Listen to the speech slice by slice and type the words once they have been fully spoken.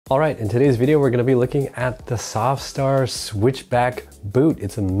Alright, in today's video we're going to be looking at the Softstar Switchback boot.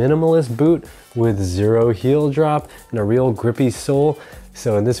 It's a minimalist boot with zero heel drop and a real grippy sole.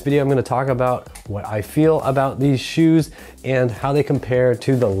 So in this video I'm going to talk about what I feel about these shoes and how they compare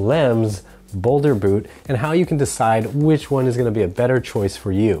to the Lems Boulder Boot and how you can decide which one is going to be a better choice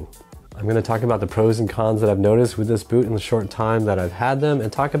for you. I'm going to talk about the pros and cons that I've noticed with this boot in the short time that I've had them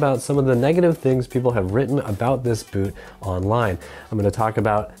and talk about some of the negative things people have written about this boot online. I'm going to talk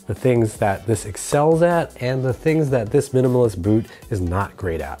about the things that this excels at and the things that this minimalist boot is not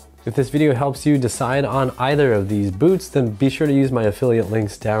great at. If this video helps you decide on either of these boots, then be sure to use my affiliate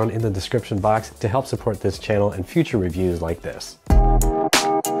links down in the description box to help support this channel and future reviews like this. I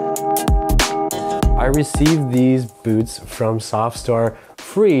received these boots from Softstar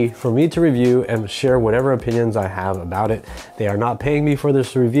free for me to review and share whatever opinions I have about it. They are not paying me for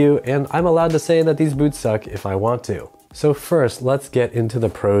this review, and I'm allowed to say that these boots suck if I want to. So first, let's get into the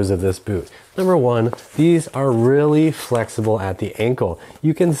pros of this boot. Number one, these are really flexible at the ankle.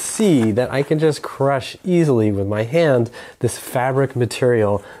 You can see that I can just crush easily with my hand this fabric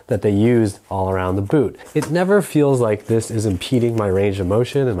material that they used all around the boot. It never feels like this is impeding my range of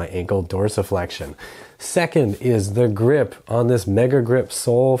motion and my ankle dorsiflexion. Second is the grip on this Mega Grip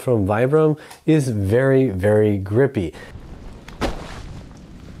sole from Vibram is very, very grippy.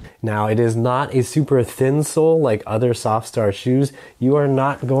 Now, it is not a super thin sole like other Softstar shoes. You are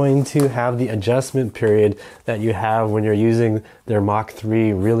not going to have the adjustment period that you have when you're using their Mach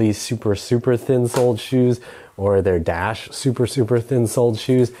 3 really super thin soled shoes or their Dash super thin soled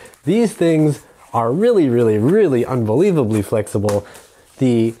shoes. These things are really unbelievably flexible.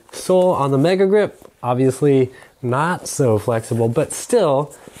 The sole on the Mega Grip, obviously not so flexible, but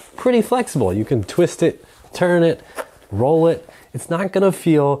still pretty flexible. You can twist it, turn it, roll it. It's not going to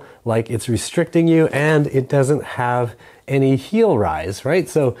feel like it's restricting you, and it doesn't have any heel rise, right?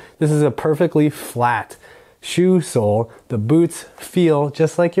 So this is a perfectly flat shoe sole. The boots feel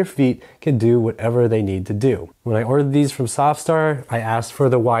just like your feet can do whatever they need to do. When I ordered these from Softstar, I asked for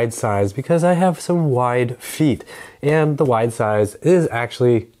the wide size because I have some wide feet, and the wide size is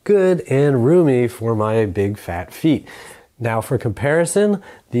actually good and roomy for my big fat feet. Now for comparison,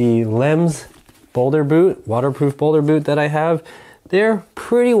 the Lems Boulder Boot, waterproof Boulder Boot that I have, they're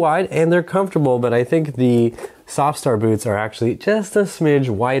pretty wide and they're comfortable, but I think the Softstar boots are actually just a smidge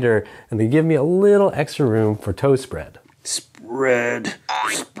wider and they give me a little extra room for toe spread. Spread.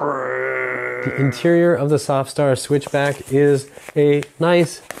 The interior of the Softstar Switchback is a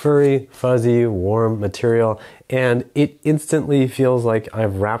nice, furry, fuzzy, warm material, and it instantly feels like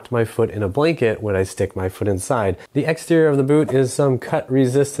I've wrapped my foot in a blanket when I stick my foot inside. The exterior of the boot is some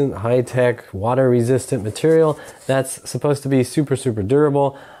cut-resistant, high-tech, water-resistant material that's supposed to be super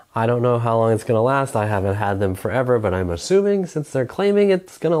durable. I don't know how long it's going to last. I haven't had them forever, but I'm assuming since they're claiming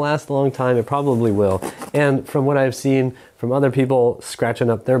it's going to last a long time, it probably will. And from what I've seen from other people scratching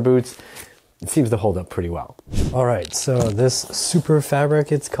up their boots, it seems to hold up pretty well. All right, so this super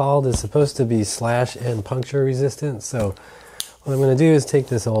fabric, it's called, is supposed to be slash and puncture resistant. So what I'm going to do is take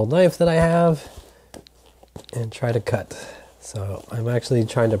this old knife that I have and try to cut. So I'm actually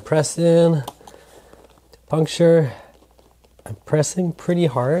trying to press in, to puncture. I'm pressing pretty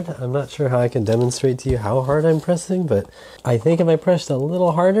hard. I'm not sure how I can demonstrate to you how hard I'm pressing, but I think if I pressed a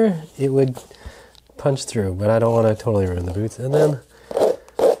little harder, it would punch through, but I don't want to totally ruin the boots. And then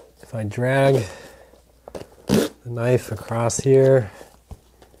if I drag the knife across here,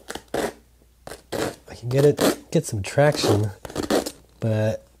 I can get some traction,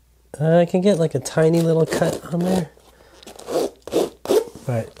 but I can get like a tiny little cut on there.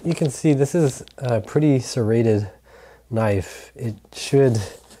 But you can see this is a pretty serrated knife. It should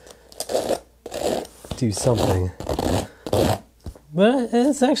do something, but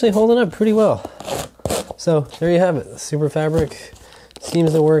it's actually holding up pretty well. So there you have it. Super fabric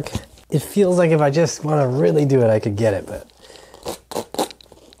seems to work. It feels like if I just want to really do it, I could get it, but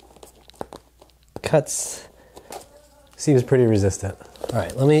cuts seems pretty resistant. All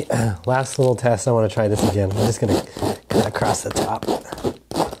right, let me, last little test. I want to try this again. I'm just going to cut across the top.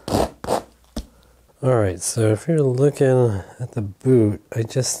 All right, so if you're looking at the boot, I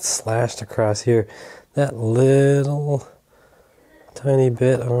just slashed across here. That little tiny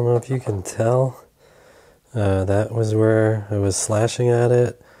bit, I don't know if you can tell. That was where I was slashing at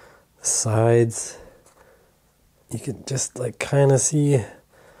it. The sides, you can just like kind of see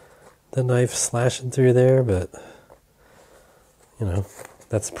the knife slashing through there, but you know,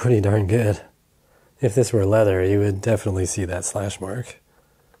 that's pretty darn good. If this were leather, you would definitely see that slash mark.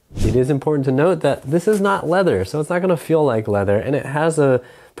 It is important to note that this is not leather, so it's not going to feel like leather, and it has a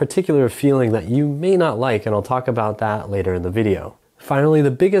particular feeling that you may not like, and I'll talk about that later in the video. Finally, the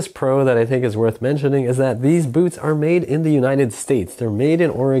biggest pro that I think is worth mentioning is that these boots are made in the United States. They're made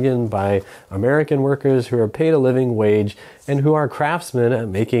in Oregon by American workers who are paid a living wage and who are craftsmen at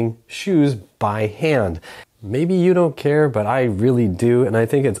making shoes by hand. Maybe you don't care, but I really do, and I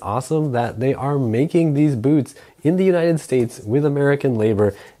think it's awesome that they are making these boots in the United States with American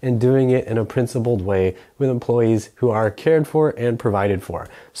labor and doing it in a principled way with employees who are cared for and provided for.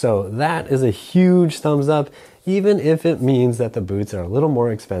 So that is a huge thumbs up, even if it means that the boots are a little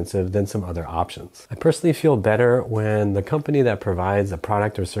more expensive than some other options. I personally feel better when the company that provides a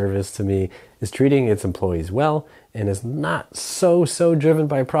product or service to me is treating its employees well and is not so driven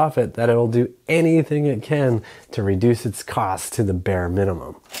by profit that it'll do anything it can to reduce its costs to the bare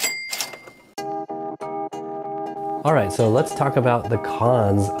minimum. All right, so let's talk about the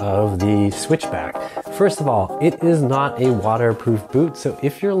cons of the Switchback. First of all, it is not a waterproof boot, so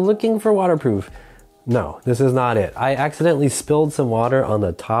if you're looking for waterproof, no, this is not it. I accidentally spilled some water on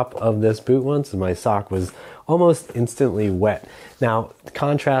the top of this boot once and my sock was almost instantly wet. Now,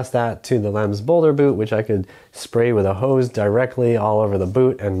 contrast that to the Lems Boulder Boot, which I could spray with a hose directly all over the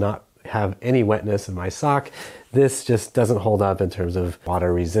boot and not have any wetness in my sock. This just doesn't hold up in terms of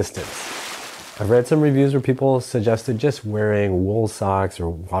water resistance. I've read some reviews where people suggested just wearing wool socks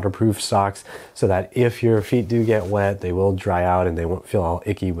or waterproof socks so that if your feet do get wet, they will dry out and they won't feel all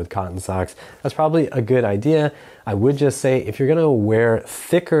icky with cotton socks. That's probably a good idea. I would just say if you're gonna wear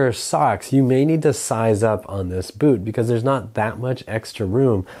thicker socks, you may need to size up on this boot because there's not that much extra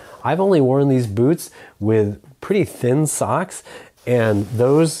room. I've only worn these boots with pretty thin socks and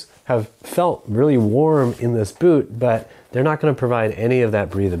those have felt really warm in this boot, but they're not going to provide any of that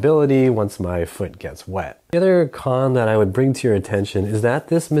breathability once my foot gets wet. The other con that I would bring to your attention is that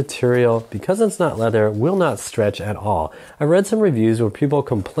this material, because it's not leather, will not stretch at all. I read some reviews where people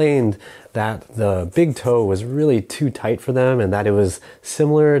complained that the big toe was really too tight for them and that it was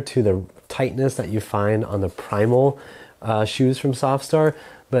similar to the tightness that you find on the Primal shoes from Softstar.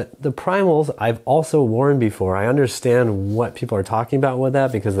 But the Primals I've also worn before. I understand what people are talking about with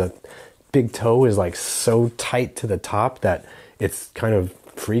that because the big toe is like so tight to the top that it's kind of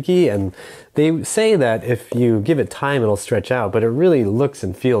freaky, and they say that if you give it time it'll stretch out, but it really looks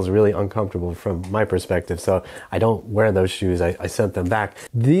and feels really uncomfortable from my perspective, so I don't wear those shoes. I sent them back.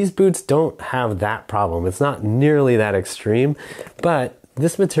 These boots don't have that problem. It's not nearly that extreme, but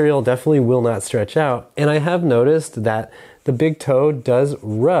this material definitely will not stretch out, and I have noticed that the big toe does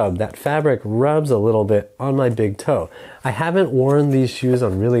rub. That fabric rubs a little bit on my big toe. I haven't worn these shoes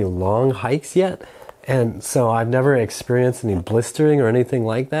on really long hikes yet, and so I've never experienced any blistering or anything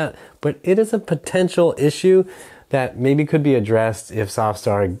like that, but it is a potential issue that maybe could be addressed if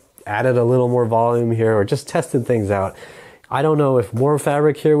Softstar added a little more volume here or just tested things out. I don't know if more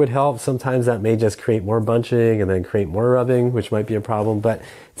fabric here would help. Sometimes that may just create more bunching and then create more rubbing, which might be a problem, but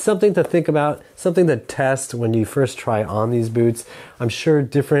it's something to think about, something to test when you first try on these boots. I'm sure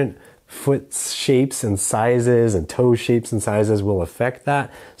different foot shapes and sizes and toe shapes and sizes will affect that.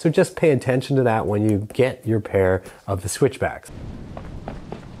 So just pay attention to that when you get your pair of the Switchbacks.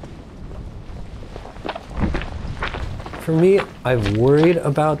 For me, I've worried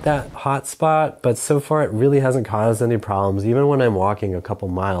about that hot spot, but so far it really hasn't caused any problems, even when I'm walking a couple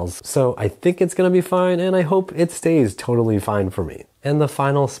miles. So I think it's gonna be fine, and I hope it stays totally fine for me. And the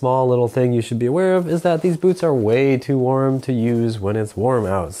final small little thing you should be aware of is that these boots are way too warm to use when it's warm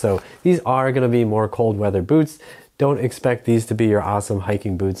out. So these are gonna be more cold weather boots. Don't expect these to be your awesome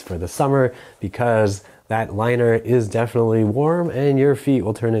hiking boots for the summer because that liner is definitely warm and your feet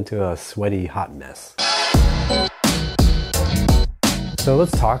will turn into a sweaty hot mess. So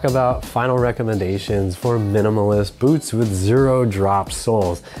let's talk about final recommendations for minimalist boots with zero drop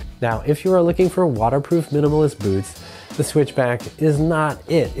soles. Now, if you are looking for waterproof minimalist boots, the Switchback is not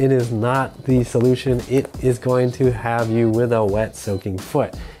it. It is not the solution. It is going to have you with a wet soaking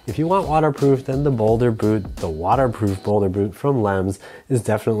foot. If you want waterproof, then the Boulder Boot, the waterproof Boulder Boot from Lems is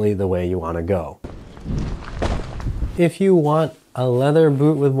definitely the way you want to go. If you want a leather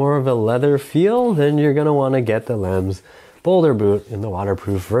boot with more of a leather feel, then you're going to want to get the Lems Boulder Boot in the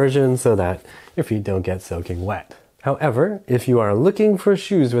waterproof version so that your feet don't get soaking wet. However, if you are looking for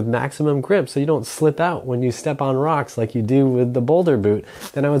shoes with maximum grip so you don't slip out when you step on rocks like you do with the Boulder Boot,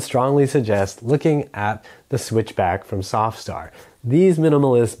 then I would strongly suggest looking at the Switchback from Softstar. These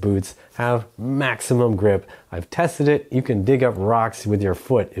minimalist boots have maximum grip. I've tested it. You can dig up rocks with your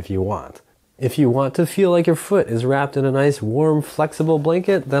foot if you want. If you want to feel like your foot is wrapped in a nice warm flexible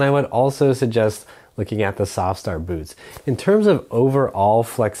blanket, then I would also suggest looking at the Softstar boots. In terms of overall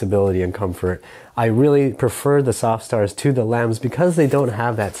flexibility and comfort, I really prefer the Softstars to the Lems because they don't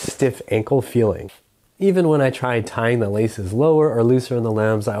have that stiff ankle feeling. Even when I try tying the laces lower or looser in the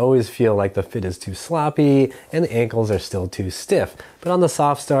Lems, I always feel like the fit is too sloppy and the ankles are still too stiff. But on the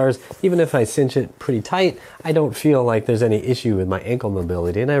Softstars, even if I cinch it pretty tight, I don't feel like there's any issue with my ankle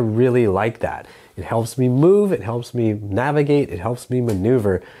mobility, and I really like that. It helps me move, it helps me navigate, it helps me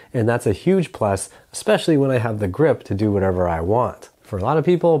maneuver, and that's a huge plus, especially when I have the grip to do whatever I want. For a lot of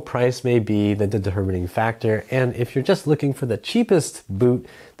people, price may be the determining factor, and if you're just looking for the cheapest boot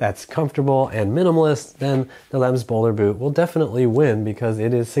that's comfortable and minimalist, then the Lems Boulder Boot will definitely win because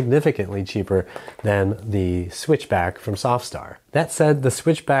it is significantly cheaper than the Switchback from Softstar. That said, the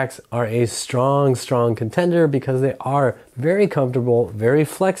Switchbacks are a strong contender because they are very comfortable, very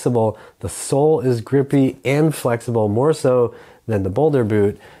flexible. The sole is grippy and flexible, more so than the Boulder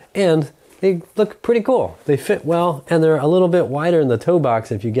Boot, and they look pretty cool. They fit well, and they're a little bit wider in the toe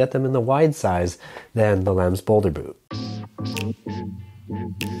box if you get them in the wide size than the Lems Boulder Boot.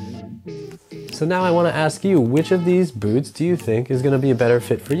 So now I want to ask you, which of these boots do you think is going to be a better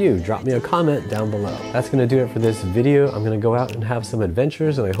fit for you? Drop me a comment down below. That's going to do it for this video. I'm going to go out and have some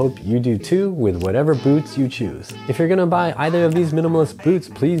adventures, and I hope you do too with whatever boots you choose. If you're going to buy either of these minimalist boots,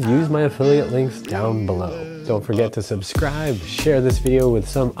 please use my affiliate links down below. Don't forget to subscribe, share this video with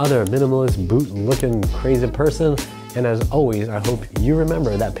some other minimalist boot looking crazy person, and as always, I hope you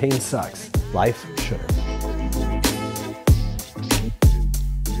remember that pain sucks. Life shouldn't.